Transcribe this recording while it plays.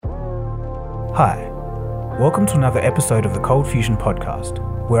Hi, welcome to another episode of the Cold Fusion Podcast,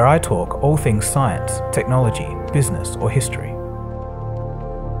 where I talk all things science, technology, business, or history.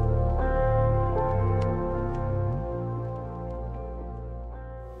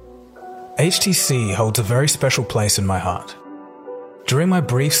 HTC holds a very special place in my heart. During my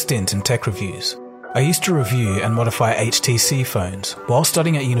brief stint in tech reviews, I used to review and modify HTC phones while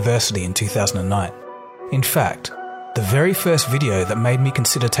studying at university in 2009. In fact, the very first video that made me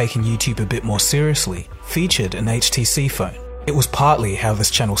consider taking YouTube a bit more seriously featured an HTC phone. It was partly how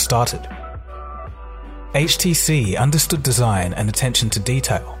this channel started. HTC understood design and attention to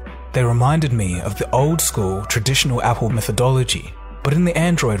detail. They reminded me of the old school, traditional Apple methodology, but in the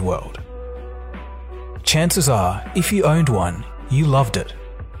Android world. Chances are, if you owned one, you loved it.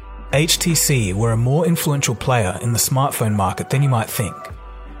 HTC were a more influential player in the smartphone market than you might think.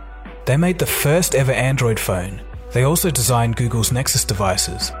 They made the first ever Android phone. They also designed Google's Nexus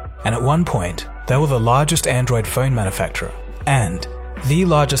devices, and at one point, they were the largest Android phone manufacturer, and the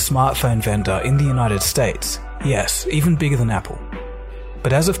largest smartphone vendor in the United States, yes, even bigger than Apple.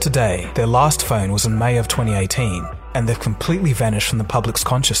 But as of today, their last phone was in May of 2018, and they've completely vanished from the public's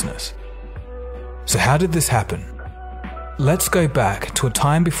consciousness. So how did this happen? Let's go back to a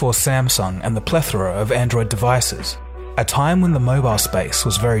time before Samsung and the plethora of Android devices, a time when the mobile space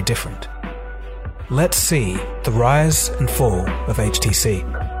was very different. Let's see the rise and fall of HTC.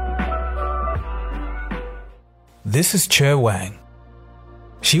 This is Che Wang.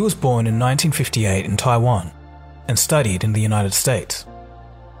 She was born in 1958 in Taiwan and studied in the United States.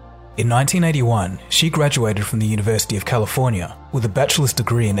 In 1981, she graduated from the University of California with a bachelor's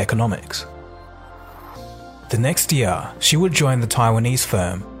degree in economics. The next year, she would join the Taiwanese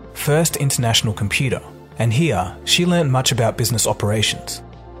firm First International Computer, and here she learned much about business operations.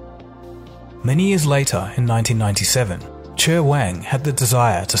 Many years later, in 1997, Che Wang had the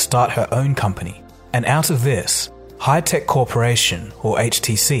desire to start her own company, and out of this, High Tech Corporation, or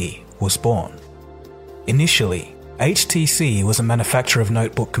HTC, was born. Initially, HTC was a manufacturer of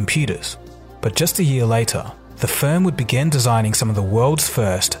notebook computers, but just a year later, the firm would begin designing some of the world's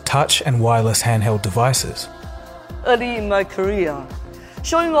first touch and wireless handheld devices. Early in my career,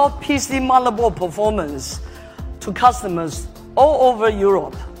 showing off PC motherboard performance to customers all over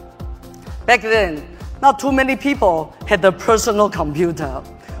Europe. Back then, not too many people had a personal computer.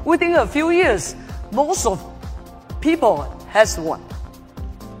 Within a few years, most of people has one.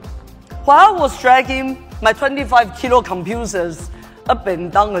 While I was dragging my 25-kilo computers up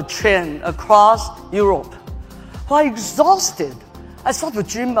and down a train across Europe, while exhausted, I started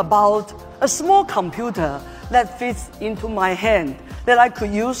to dream about a small computer that fits into my hand that I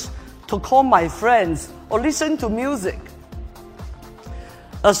could use to call my friends or listen to music.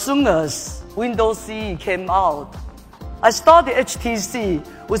 As soon as Windows CE came out, I started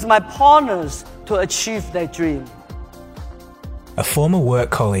HTC with my partners to achieve that dream. A former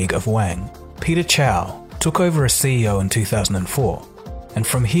work colleague of Wang, Peter Chow, took over as CEO in 2004, and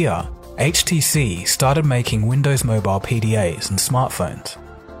from here, HTC started making Windows Mobile PDAs and smartphones.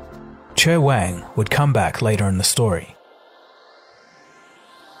 Che Wang would come back later in the story.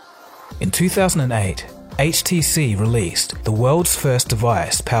 In 2008, HTC released the world's first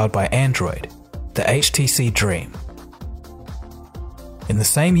device powered by Android, the HTC Dream. In the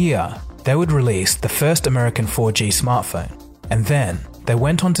same year, they would release the first American 4G smartphone, and then they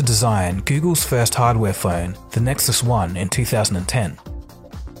went on to design Google's first hardware phone, the Nexus 1, in 2010.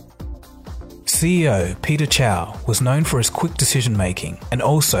 CEO Peter Chow was known for his quick decision-making and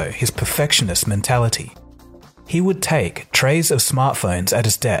also his perfectionist mentality. He would take trays of smartphones at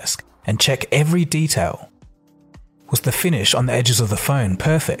his desk and check every detail. Was the finish on the edges of the phone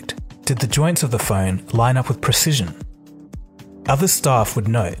perfect? Did the joints of the phone line up with precision? Other staff would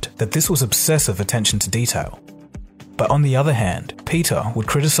note that this was obsessive attention to detail. But on the other hand, Peter would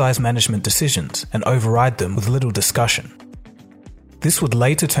criticize management decisions and override them with little discussion. This would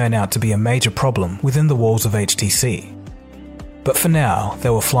later turn out to be a major problem within the walls of HTC. But for now, they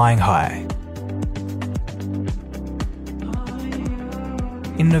were flying high.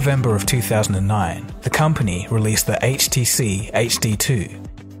 In November of 2009, the company released the HTC HD2.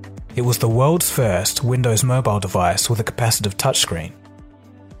 It was the world's first Windows mobile device with a capacitive touchscreen.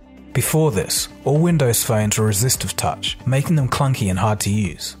 Before this, all Windows phones were resistive touch, making them clunky and hard to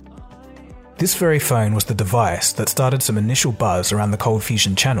use. This very phone was the device that started some initial buzz around the Cold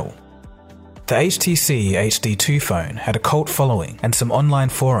Fusion channel. The HTC HD2 phone had a cult following, and some online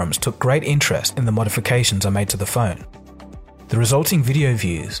forums took great interest in the modifications I made to the phone. The resulting video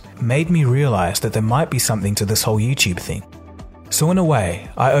views made me realize that there might be something to this whole YouTube thing. So in a way,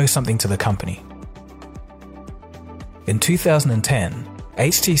 I owe something to the company. In 2010,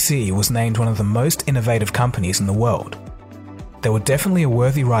 HTC was named one of the most innovative companies in the world. They were definitely a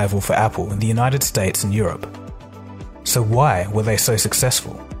worthy rival for Apple in the United States and Europe. So why were they so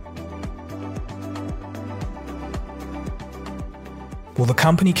successful? Well, the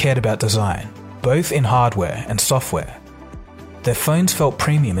company cared about design, both in hardware and software. Their phones felt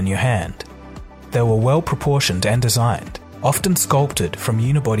premium in your hand. They were well proportioned and designed, often sculpted from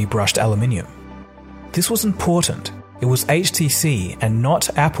unibody brushed aluminium. This was important. It was HTC and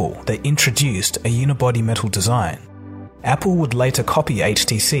not Apple that introduced a unibody metal design. Apple would later copy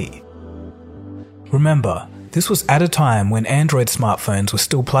HTC. Remember, this was at a time when Android smartphones were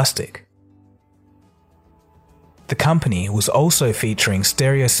still plastic. The company was also featuring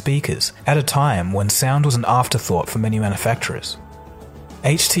stereo speakers at a time when sound was an afterthought for many manufacturers.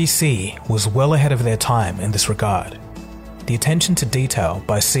 HTC was well ahead of their time in this regard. The attention to detail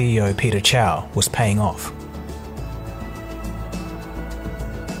by CEO Peter Chow was paying off.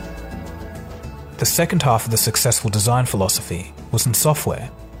 The second half of the successful design philosophy was in software.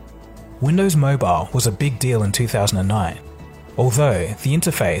 Windows Mobile was a big deal in 2009, although the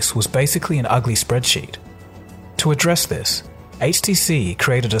interface was basically an ugly spreadsheet. To address this, HTC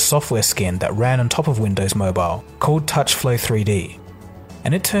created a software skin that ran on top of Windows Mobile called TouchFlow 3D,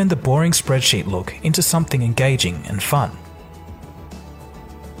 and it turned the boring spreadsheet look into something engaging and fun.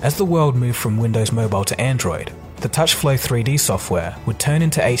 As the world moved from Windows Mobile to Android, the TouchFlow 3D software would turn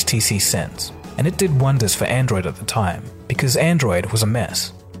into HTC Sense, and it did wonders for Android at the time, because Android was a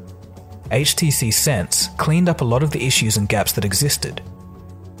mess. HTC Sense cleaned up a lot of the issues and gaps that existed.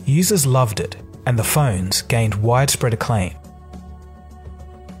 Users loved it, and the phones gained widespread acclaim.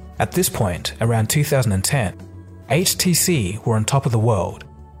 At this point, around 2010, HTC were on top of the world.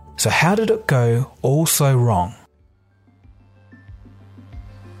 So how did it go all so wrong?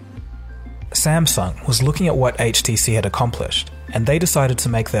 Samsung was looking at what HTC had accomplished, and they decided to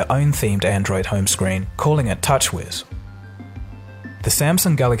make their own themed Android home screen, calling it TouchWiz. The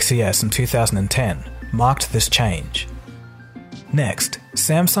Samsung Galaxy S in 2010 marked this change. Next,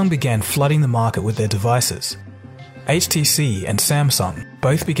 Samsung began flooding the market with their devices. HTC and Samsung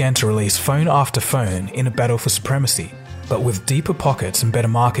both began to release phone after phone in a battle for supremacy, but with deeper pockets and better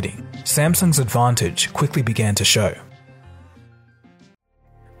marketing, Samsung's advantage quickly began to show.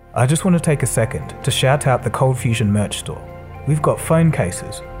 I just want to take a second to shout out the Cold Fusion merch store. We've got phone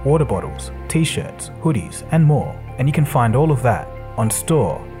cases, water bottles, t-shirts, hoodies, and more, and you can find all of that on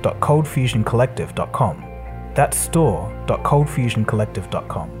store.coldfusioncollective.com. That's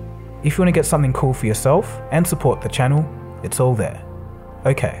store.coldfusioncollective.com. If you want to get something cool for yourself and support the channel, it's all there.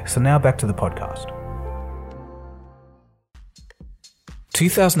 Okay, so now back to the podcast.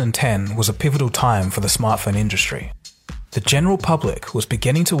 2010 was a pivotal time for the smartphone industry. The general public was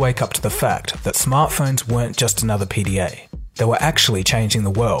beginning to wake up to the fact that smartphones weren't just another PDA. They were actually changing the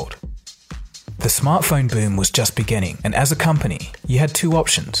world. The smartphone boom was just beginning, and as a company, you had two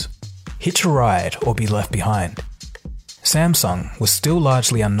options: hitch a ride or be left behind. Samsung was still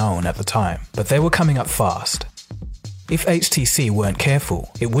largely unknown at the time, but they were coming up fast. If HTC weren't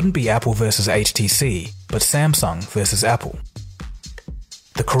careful, it wouldn't be Apple versus HTC, but Samsung versus Apple.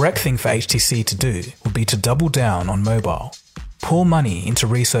 The correct thing for HTC to do would be to double down on mobile, pour money into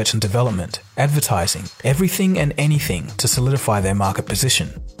research and development, advertising, everything and anything to solidify their market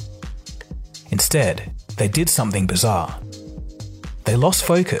position. Instead, they did something bizarre. They lost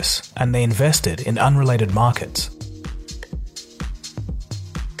focus and they invested in unrelated markets.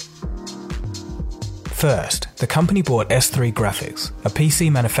 First, the company bought S3 Graphics, a PC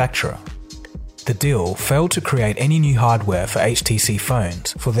manufacturer. The deal failed to create any new hardware for HTC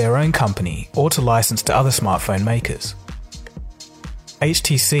phones for their own company or to license to other smartphone makers.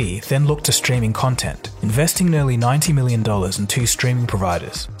 HTC then looked to streaming content, investing nearly $90 million in two streaming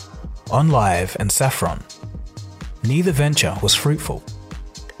providers, OnLive and Saffron. Neither venture was fruitful.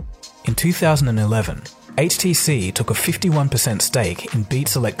 In 2011, HTC took a 51% stake in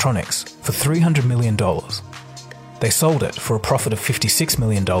Beats Electronics for $300 million. They sold it for a profit of $56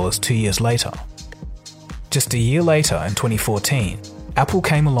 million 2 years later. Just a year later, in 2014, Apple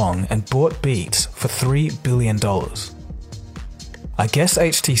came along and bought Beats for $3 billion. I guess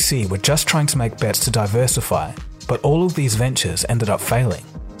HTC were just trying to make bets to diversify, but all of these ventures ended up failing.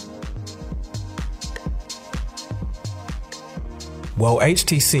 While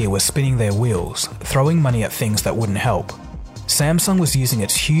HTC were spinning their wheels, throwing money at things that wouldn't help, Samsung was using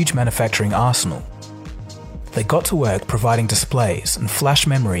its huge manufacturing arsenal. They got to work providing displays and flash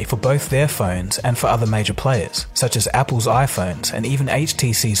memory for both their phones and for other major players, such as Apple's iPhones and even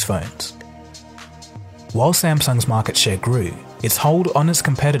HTC's phones. While Samsung's market share grew, its hold on its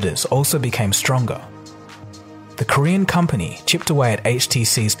competitors also became stronger. the Korean company chipped away at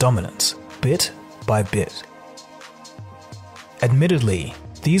HTC's dominance, bit by bit. Admittedly,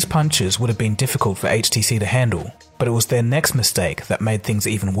 these punches would have been difficult for HTC to handle, but it was their next mistake that made things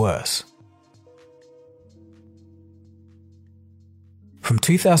even worse. From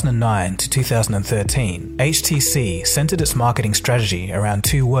 2009 to 2013, HTC centered its marketing strategy around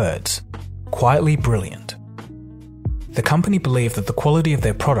two words: quietly brilliant. The company believed that the quality of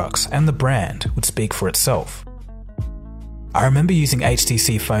their products and the brand would speak for itself. I remember using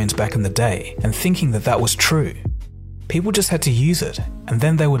HTC phones back in the day and thinking that that was true. People just had to use it, and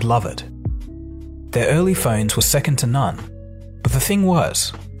then they would love it. Their early phones were second to none, but the thing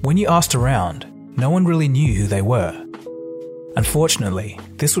was, when you asked around, no one really knew who they were. Unfortunately,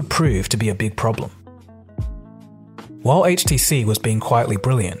 this would prove to be a big problem. While HTC was being quietly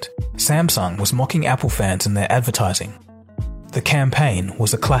brilliant, Samsung was mocking Apple fans in their advertising. The campaign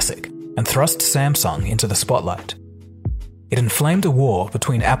was a classic and thrust Samsung into the spotlight. It inflamed a war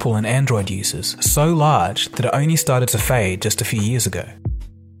between Apple and Android users so large that it only started to fade just a few years ago.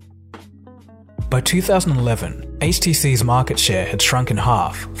 By 2011, HTC's market share had shrunk in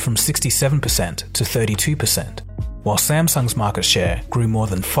half from 67% to 32%, while Samsung's market share grew more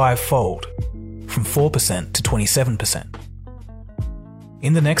than five-fold, from 4% to 27%.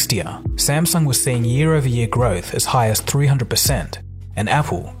 In the next year, Samsung was seeing year-over-year growth as high as 300%, and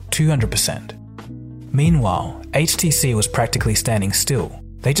Apple 200%. Meanwhile, HTC was practically standing still.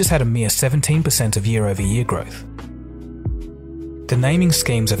 They just had a mere 17% of year-over-year growth. The naming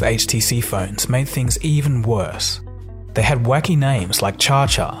schemes of HTC phones made things even worse. They had wacky names like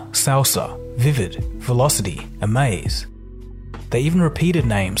Cha-Cha, Salsa, Vivid, Velocity, Amaze. They even repeated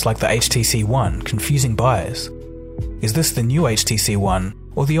names like the HTC One, confusing buyers. Is this the new HTC One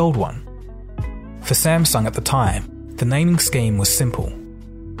or the old one? For Samsung at the time, the naming scheme was simple.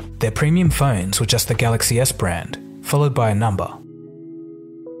 Their premium phones were just the Galaxy S brand, followed by a number.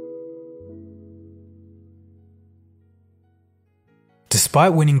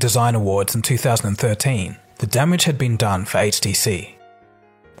 Despite winning design awards in 2013, the damage had been done for HTC.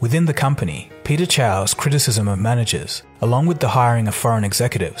 Within the company, Peter Chow's criticism of managers, along with the hiring of foreign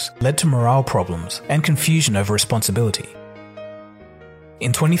executives, led to morale problems and confusion over responsibility.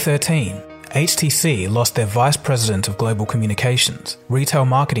 In 2013, HTC lost their Vice President of Global Communications, Retail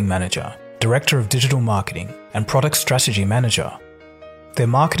Marketing Manager, Director of Digital Marketing, and Product Strategy Manager. Their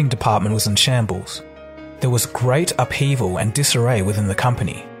marketing department was in shambles. There was great upheaval and disarray within the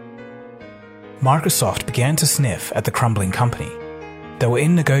company. Microsoft began to sniff at the crumbling company. They were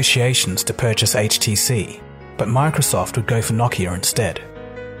in negotiations to purchase HTC, but Microsoft would go for Nokia instead.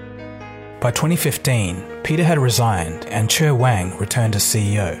 By 2015, Peter had resigned and Che Wang returned as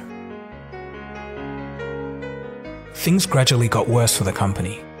CEO. Things gradually got worse for the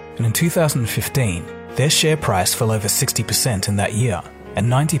company, and in 2015, their share price fell over 60% in that year, and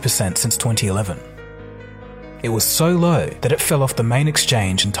 90% since 2011. It was so low that it fell off the main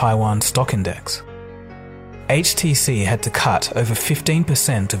exchange in Taiwan's stock index. HTC had to cut over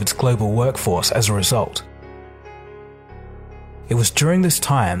 15% of its global workforce as a result. It was during this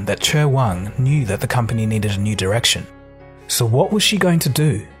time that Che Wang knew that the company needed a new direction. So what was she going to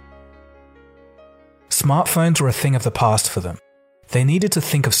do? Smartphones were a thing of the past for them. They needed to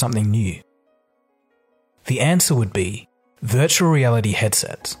think of something new. The answer would be virtual reality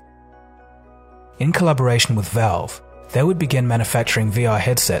headsets. In collaboration with Valve, they would begin manufacturing VR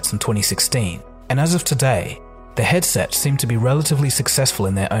headsets in 2016, and as of today, the headsets seem to be relatively successful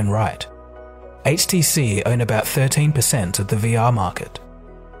in their own right. HTC own about 13% of the VR market.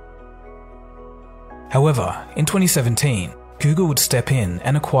 However, in 2017, Google would step in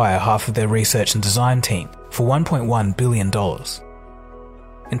and acquire half of their research and design team for $1.1 billion.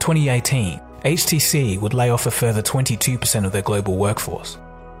 In 2018, HTC would lay off a further 22% of their global workforce.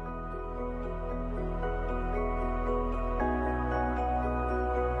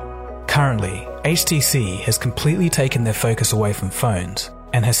 Currently, HTC has completely taken their focus away from phones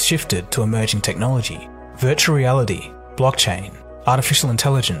and has shifted to emerging technology, virtual reality, blockchain, artificial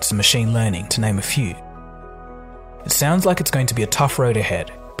intelligence and machine learning, to name a few. It sounds like it's going to be a tough road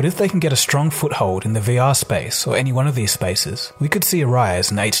ahead, but if they can get a strong foothold in the VR space or any one of these spaces, we could see a rise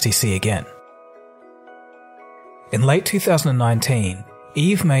in HTC again. In late 2019,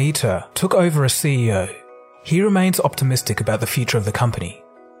 Yves Maitre took over as CEO. He remains optimistic about the future of the company.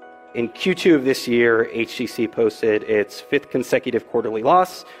 In Q2 of this year, HTC posted its fifth consecutive quarterly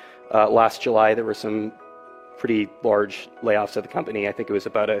loss. Last July, there were some pretty large layoffs at the company. I think it was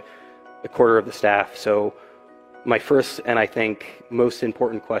about a quarter of the staff. So my first and I think most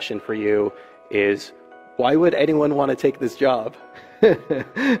important question for you is, why would anyone want to take this job?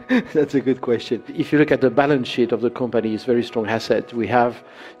 That's a good question. If you look at the balance sheet of the company, it's a very strong asset. We have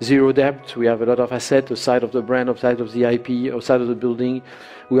zero debt. We have a lot of assets aside of the brand, aside of the IP, aside of the building.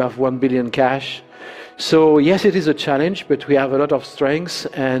 We have 1 billion cash. So yes, it is a challenge, but we have a lot of strengths.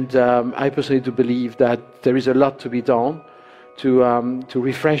 And I personally do believe that there is a lot to be done to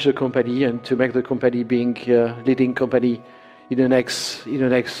refresh the company and to make the company being a leading company in the next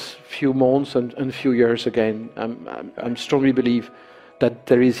few months and few years again. I strongly believe that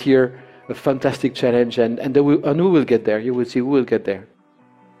there is here a fantastic challenge, and we will get there. You will see, we will get there.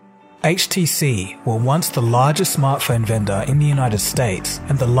 HTC were once the largest smartphone vendor in the United States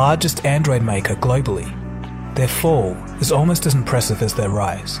and the largest Android maker globally. Their fall is almost as impressive as their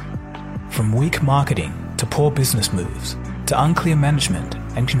rise. From weak marketing to poor business moves to unclear management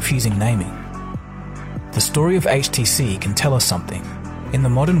and confusing naming. The story of HTC can tell us something. In the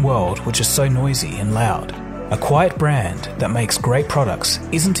modern world, which is so noisy and loud, a quiet brand that makes great products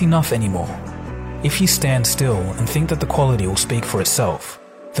isn't enough anymore. If you stand still and think that the quality will speak for itself,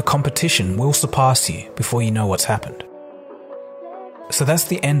 the competition will surpass you before you know what's happened. So that's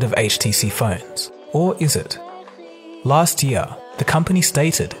the end of HTC phones. Or is it? Last year, the company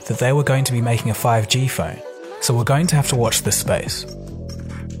stated that they were going to be making a 5G phone, so we're going to have to watch this space.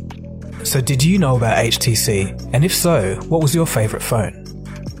 So did you know about HTC? And if so, what was your favourite phone?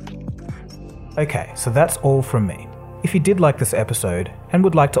 Okay, so that's all from me. If you did like this episode and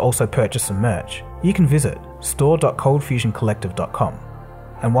would like to also purchase some merch, you can visit store.coldfusioncollective.com.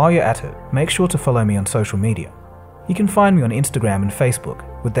 And while you're at it, make sure to follow me on social media. You can find me on Instagram and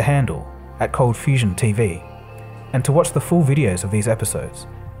Facebook with the handle @ColdFusionTV. And to watch the full videos of these episodes,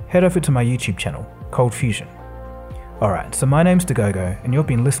 head over to my YouTube channel, Cold Fusion. Alright, so my name's Dagogo and you've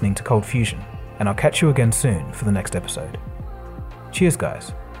been listening to Cold Fusion, and I'll catch you again soon for the next episode. Cheers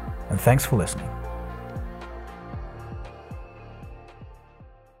guys, and thanks for listening.